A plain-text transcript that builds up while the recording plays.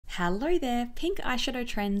Hello there! Pink eyeshadow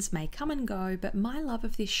trends may come and go, but my love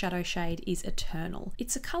of this shadow shade is eternal.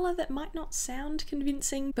 It's a colour that might not sound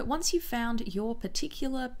convincing, but once you've found your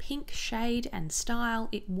particular pink shade and style,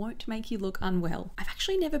 it won't make you look unwell. I've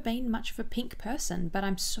actually never been much of a pink person, but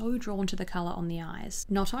I'm so drawn to the colour on the eyes.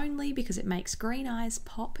 Not only because it makes green eyes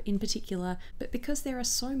pop in particular, but because there are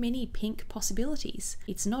so many pink possibilities.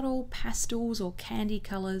 It's not all pastels or candy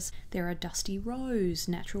colours. There are dusty rose,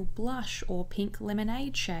 natural blush, or pink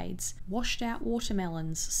lemonade shades, washed out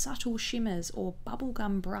watermelons, subtle shimmers, or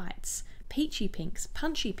bubblegum brights, peachy pinks,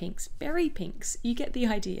 punchy pinks, berry pinks, you get the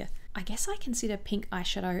idea. I guess I consider pink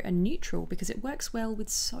eyeshadow a neutral because it works well with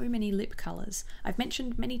so many lip colours. I've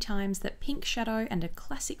mentioned many times that pink shadow and a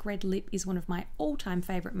classic red lip is one of my all-time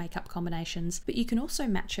favourite makeup combinations, but you can also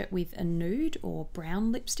match it with a nude or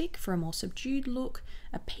brown lipstick for a more subdued look,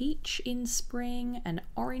 a peach in spring, an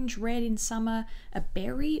orange red in summer, a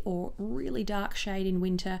berry or really dark shade in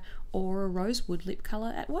winter, or a rosewood lip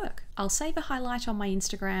colour at work. I'll save a highlight on my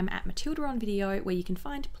Instagram at Matilda on video where you can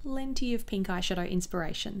find plenty of pink eyeshadow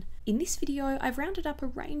inspiration. In this video, I've rounded up a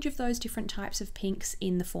range of those different types of pinks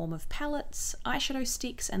in the form of palettes, eyeshadow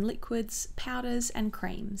sticks and liquids, powders and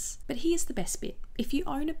creams. But here's the best bit. If you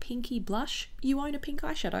own a pinky blush, you own a pink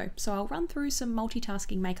eyeshadow, so I'll run through some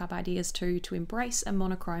multitasking makeup ideas too to embrace a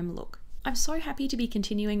monochrome look. I'm so happy to be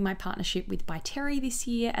continuing my partnership with By Terry this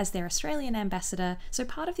year as their Australian ambassador, so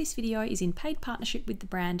part of this video is in paid partnership with the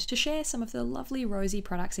brand to share some of the lovely rosy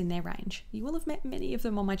products in their range. You will have met many of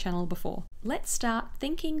them on my channel before. Let's start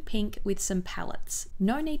thinking pink with some palettes.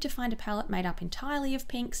 No need to find a palette made up entirely of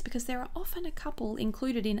pinks because there are often a couple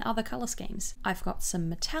included in other colour schemes. I've got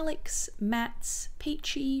some metallics, mattes,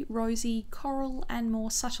 peachy, rosy, coral and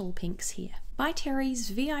more subtle pinks here. By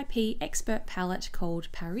Terry's VIP expert palette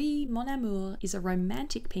called Paris Mon Amour is a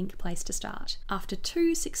romantic pink place to start. After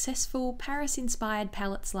two successful Paris-inspired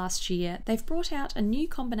palettes last year, they've brought out a new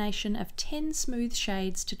combination of 10 smooth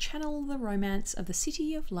shades to channel the romance of the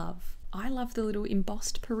city of love. I love the little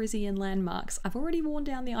embossed Parisian landmarks. I've already worn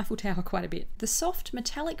down the Eiffel Tower quite a bit. The soft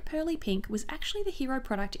metallic pearly pink was actually the hero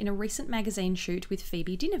product in a recent magazine shoot with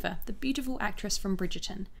Phoebe Dynevor, the beautiful actress from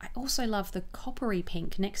Bridgerton. I also love the coppery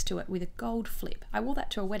pink next to it with a gold flip. I wore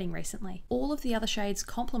that to a wedding recently. All of the other shades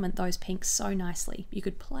complement those pinks so nicely. You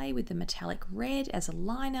could play with the metallic red as a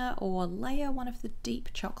liner or layer one of the deep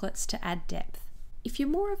chocolates to add depth. If you're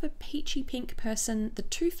more of a peachy pink person, the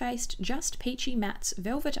Too Faced Just Peachy Mattes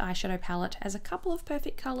Velvet Eyeshadow Palette has a couple of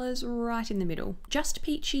perfect colours right in the middle. Just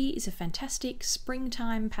Peachy is a fantastic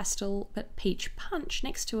springtime pastel, but Peach Punch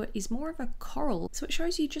next to it is more of a coral, so it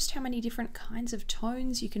shows you just how many different kinds of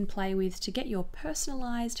tones you can play with to get your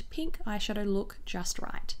personalised pink eyeshadow look just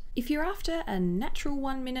right. If you're after a natural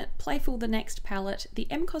 1 minute, playful the next palette, the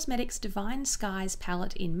M Cosmetics Divine Skies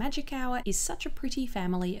palette in Magic Hour is such a pretty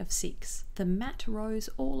family of 6. The matte rose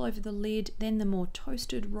all over the lid, then the more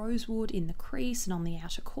toasted rosewood in the crease and on the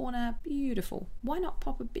outer corner, beautiful. Why not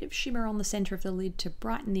pop a bit of shimmer on the centre of the lid to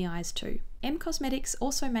brighten the eyes too? M Cosmetics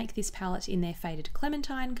also make this palette in their Faded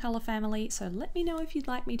Clementine colour family, so let me know if you'd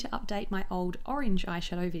like me to update my old orange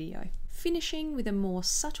eyeshadow video. Finishing with a more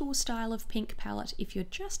subtle style of pink palette if you're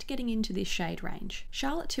just getting into this shade range.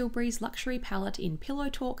 Charlotte Tilbury's luxury palette in Pillow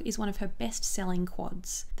Talk is one of her best-selling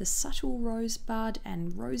quads. The subtle rosebud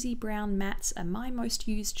and rosy brown mattes are my most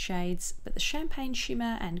used shades, but the champagne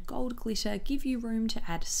shimmer and gold glitter give you room to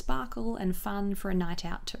add sparkle and fun for a night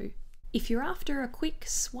out too. If you're after a quick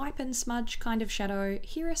swipe and smudge kind of shadow,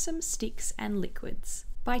 here are some sticks and liquids.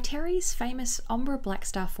 By Terry's famous Ombre Black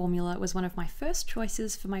Star formula was one of my first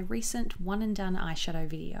choices for my recent one and done eyeshadow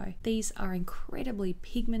video. These are incredibly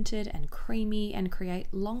pigmented and creamy and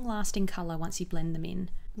create long-lasting colour once you blend them in.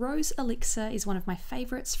 Rose Elixir is one of my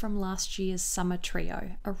favourites from last year's summer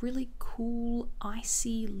trio, a really cool,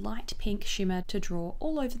 icy, light pink shimmer to draw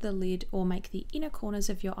all over the lid or make the inner corners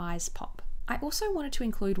of your eyes pop. I also wanted to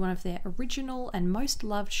include one of their original and most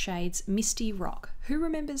loved shades, Misty Rock. Who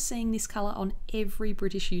remembers seeing this colour on every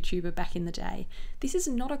British YouTuber back in the day? This is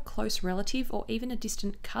not a close relative or even a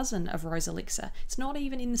distant cousin of Rose Elixir. It's not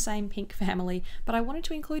even in the same pink family, but I wanted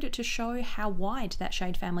to include it to show how wide that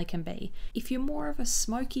shade family can be. If you're more of a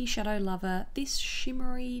smoky shadow lover, this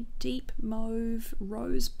shimmery, deep mauve,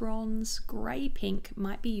 rose bronze, grey pink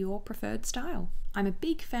might be your preferred style. I'm a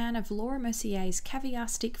big fan of Laura Mercier's Caviar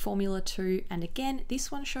Stick Formula 2, and again,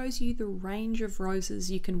 this one shows you the range of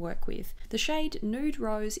roses you can work with. The shade Nude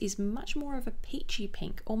Rose is much more of a peachy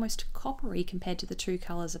pink, almost coppery compared to the two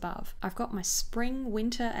colours above. I've got my spring,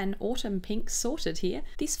 winter and autumn pinks sorted here.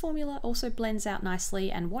 This formula also blends out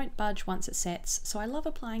nicely and won't budge once it sets, so I love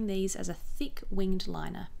applying these as a thick winged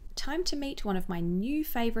liner. time to meet one of my new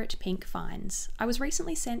favourite pink finds. I was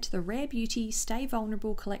recently sent the Rare Beauty Stay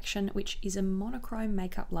Vulnerable collection, which is a monochrome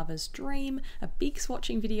makeup lover's dream. A big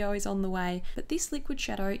swatching video is on the way, but this liquid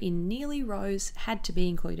shadow in Nearly Rose had to be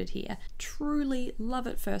included here. Truly love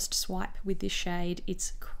at first swipe with this shade.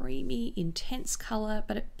 It's creamy, intense colour,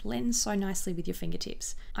 but it blends so nicely with your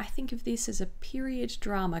fingertips. I think of this as a period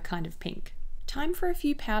drama kind of pink. Time for a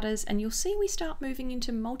few powders, and you'll see we start moving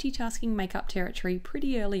into multitasking makeup territory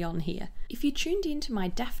pretty early on here. If you tuned into my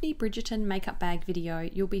Daphne Bridgerton makeup bag video,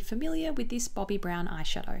 you'll be familiar with this Bobbi Brown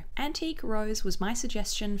eyeshadow. Antique Rose was my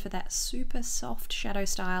suggestion for that super soft shadow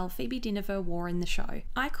style Phoebe Dynevor wore in the show.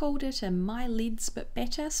 I called it a My Lids But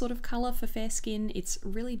Better sort of colour for fair skin. It's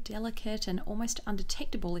really delicate and almost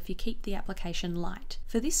undetectable if you keep the application light.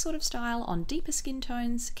 For this sort of style on deeper skin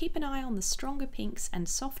tones, keep an eye on the stronger pinks and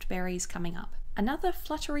soft berries coming up. Another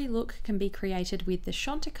fluttery look can be created with the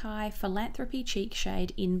Chantecaille Philanthropy Cheek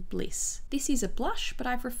shade in Bliss. This is a blush, but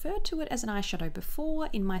I've referred to it as an eyeshadow before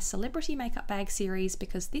in my celebrity makeup bag series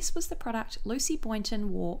because this was the product Lucy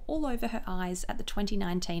Boynton wore all over her eyes at the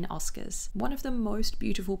 2019 Oscars. One of the most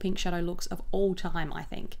beautiful pink shadow looks of all time, I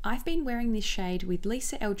think. I've been wearing this shade with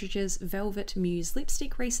Lisa Eldridge's Velvet Muse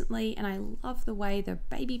lipstick recently, and I love the way the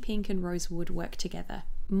baby pink and rosewood work together.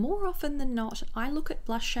 More often than not, I look at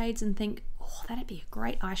blush shades and think, oh, that'd be a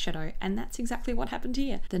great eyeshadow, and that's exactly what happened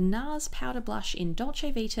here. The NARS powder blush in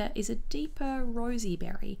Dolce Vita is a deeper rosy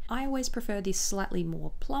berry. I always prefer this slightly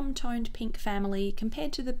more plum-toned pink family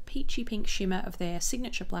compared to the peachy pink shimmer of their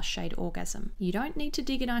signature blush shade Orgasm. You don't need to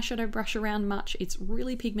dig an eyeshadow brush around much, it's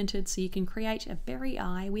really pigmented so you can create a berry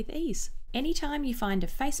eye with ease. Anytime you find a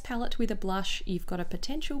face palette with a blush, you've got a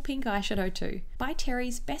potential pink eyeshadow too. By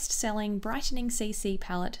Terry's best-selling brightening CC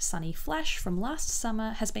palette Sunny Flash from last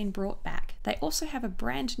summer has been brought back. They also have a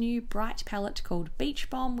brand new bright palette called Beach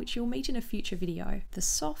Bomb, which you'll meet in a future video. The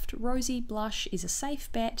soft rosy blush is a safe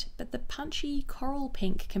bet, but the punchy coral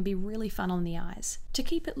pink can be really fun on the eyes. To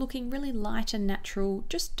keep it looking really light and natural,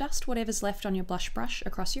 just dust whatever's left on your blush brush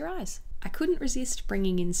across your eyes. I couldn't resist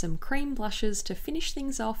bringing in some cream blushes to finish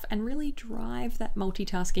things off and really drive that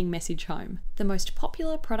multitasking message home. The most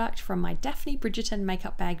popular product from my Daphne Bridgerton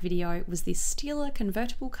makeup bag video was this Stila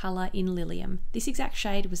convertible colour in Lilium. This exact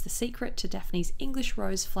shade was the secret to Daphne's English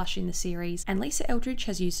Rose flush in the series, and Lisa Eldridge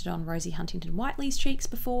has used it on Rosie Huntington-Whiteley's cheeks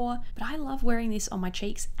before, but I love wearing this on my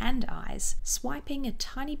cheeks and eyes. Swiping a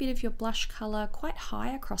tiny bit of your blush colour quite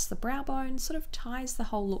high across the brow bone sort of ties the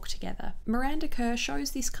whole look together. Miranda Kerr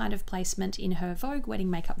shows this kind of placement in her Vogue wedding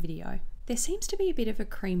makeup video. There seems to be a bit of a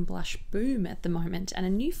cream blush boom at the moment, and a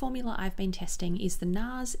new formula I've been testing is the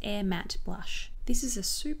NARS Air Matte Blush. This is a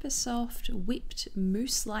super soft, whipped,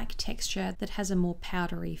 mousse-like texture that has a more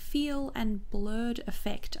powdery feel and blurred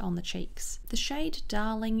effect on the cheeks. The shade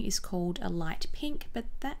Darling is called a light pink, but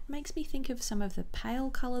that makes me think of some of the pale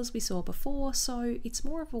colours we saw before, so it's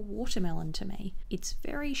more of a watermelon to me. It's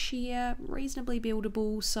very sheer, reasonably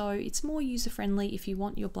buildable, so it's more user-friendly if you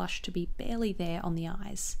want your blush to be barely there on the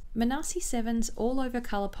eyes. Manasi 7's all over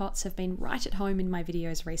colour pots have been right at home in my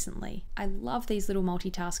videos recently. I love these little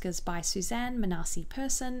multitaskers by Suzanne Manasi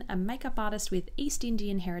Person, a makeup artist with East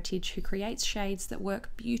Indian heritage who creates shades that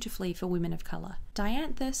work beautifully for women of colour.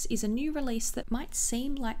 Dianthus is a new release that might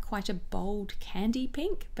seem like quite a bold candy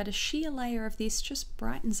pink, but a sheer layer of this just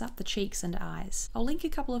brightens up the cheeks and eyes. I'll link a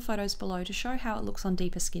couple of photos below to show how it looks on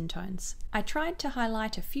deeper skin tones. I tried to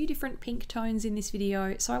highlight a few different pink tones in this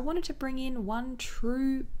video, so I wanted to bring in one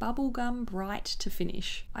true bubblegum bright to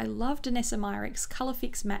finish. I love Danessa Myricks Colour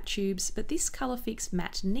Fix matte tubes, but this Colour Fix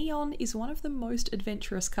matte neon is one of the most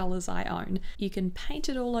adventurous colours I own. You can paint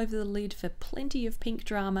it all over the lid for plenty of pink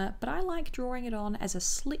drama, but I like drawing it on as a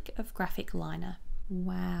slick of graphic liner.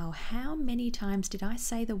 Wow, how many times did I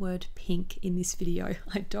say the word pink in this video?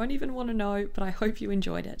 I don't even want to know, but I hope you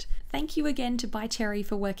enjoyed it. Thank you again to By Terry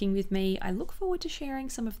for working with me. I look forward to sharing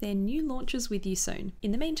some of their new launches with you soon.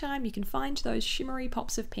 In the meantime, you can find those shimmery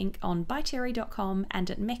pops of pink on byterry.com and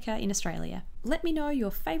at Mecca in Australia. Let me know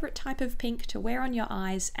your favourite type of pink to wear on your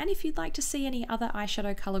eyes, and if you'd like to see any other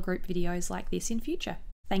eyeshadow colour group videos like this in future.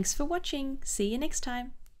 Thanks for watching. See you next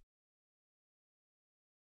time.